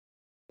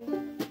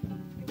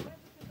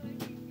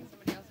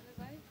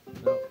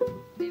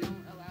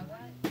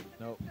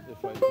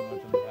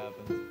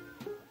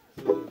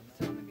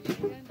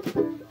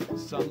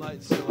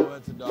Sunlight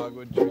silhouettes of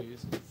dogwood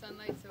trees.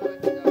 Sunlight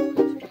silhouettes of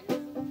dogwood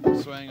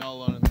trees. Swaying all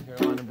alone in the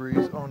Carolina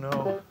breeze. Oh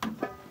no.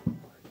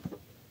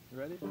 You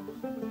ready?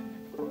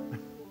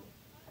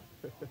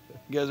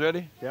 You guys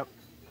ready? Yep.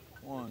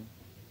 1,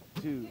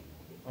 2,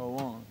 oh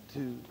 1,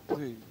 2,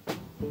 3.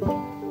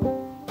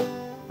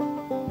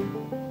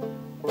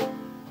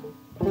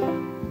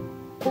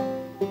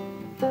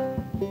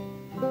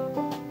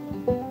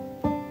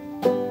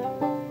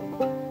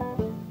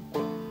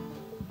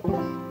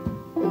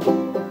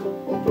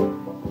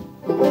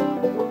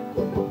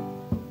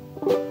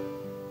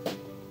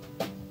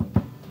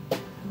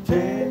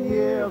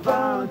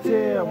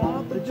 Volunteer,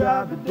 want the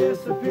job to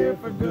disappear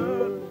for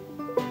good.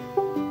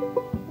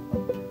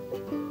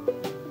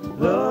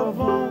 Love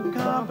won't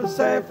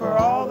compensate for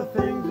all the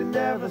things we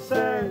never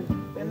say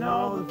and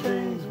all the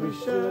things we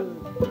should.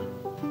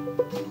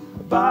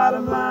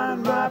 Bottom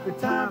line, might be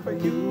time for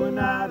you and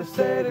I to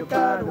say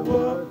goodbye to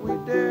what we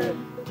did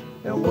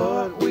and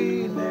what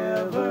we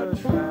never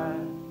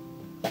tried.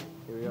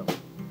 Here we go.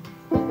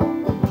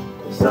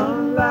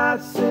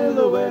 Sunlight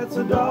silhouettes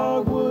of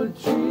dogwood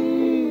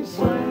trees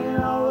swaying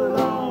all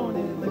alone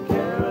in the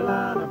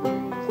Carolina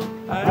breeze.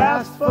 I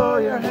asked for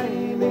your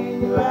hand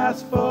and you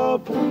asked for a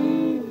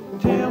plea.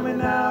 Tell me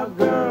now,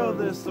 girl,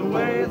 this the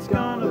way it's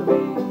gonna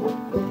be.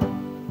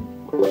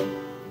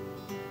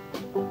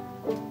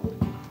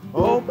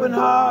 Open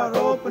heart,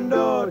 open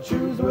door,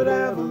 choose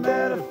whatever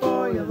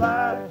metaphor you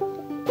like.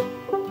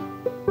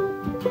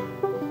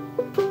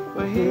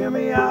 But hear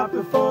me out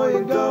before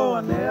you go,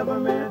 I never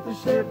meant to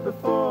ship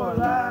before I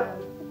lied.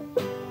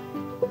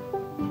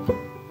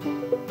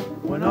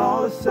 When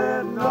all is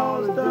said and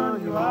all is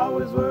done, you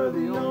always were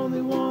the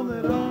only one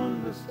that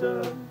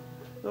understood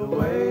the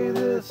way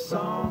this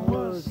song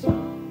was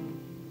sung.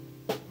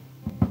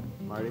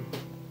 Marty.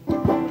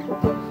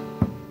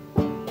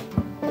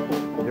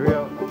 Here we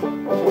go.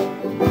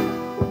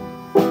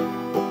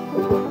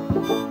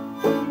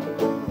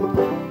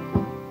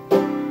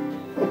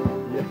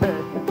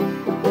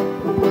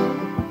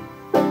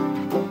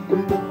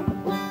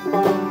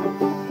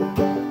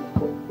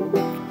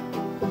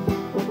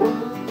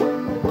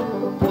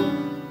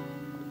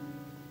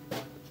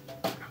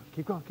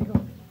 Keep going, keep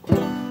going.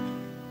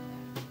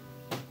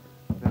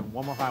 Then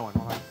one more high one,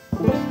 one high.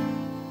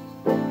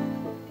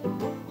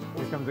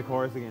 Here comes the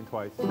chorus again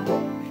twice.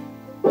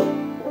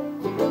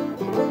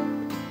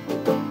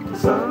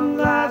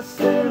 Sunlight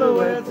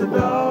silhouettes of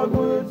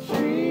dogwood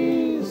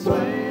trees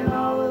swaying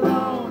all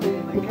alone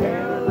in the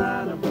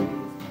Carolina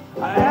breeze.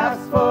 I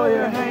asked for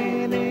your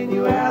hand and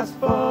you asked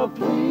for a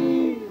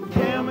plea.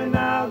 Tell me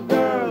now,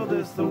 girl,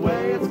 this the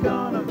way it's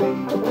gonna be.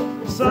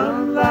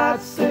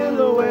 Sunlight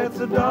silhouettes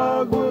of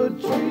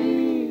dogwood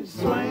trees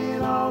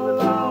swaying all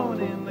alone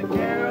in the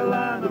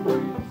Carolina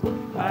breeze.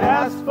 I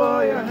asked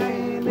for your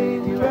hand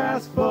and you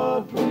asked for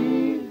a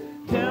plea.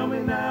 Tell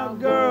me now,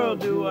 girl,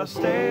 do I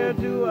stay or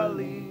do I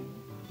leave?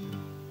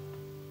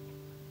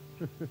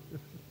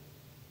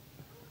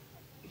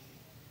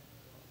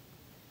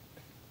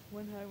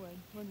 One high one.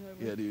 One high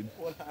one. Yeah, dude.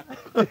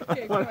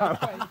 Okay, One high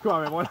twice. one. Come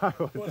on, man, one high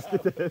one. Let's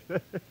get this.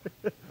 That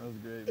was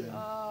great, man.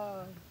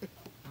 Oh.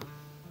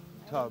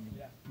 Tub.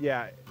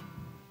 Yeah.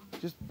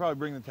 Just probably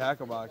bring the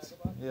tackle box.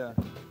 Yeah.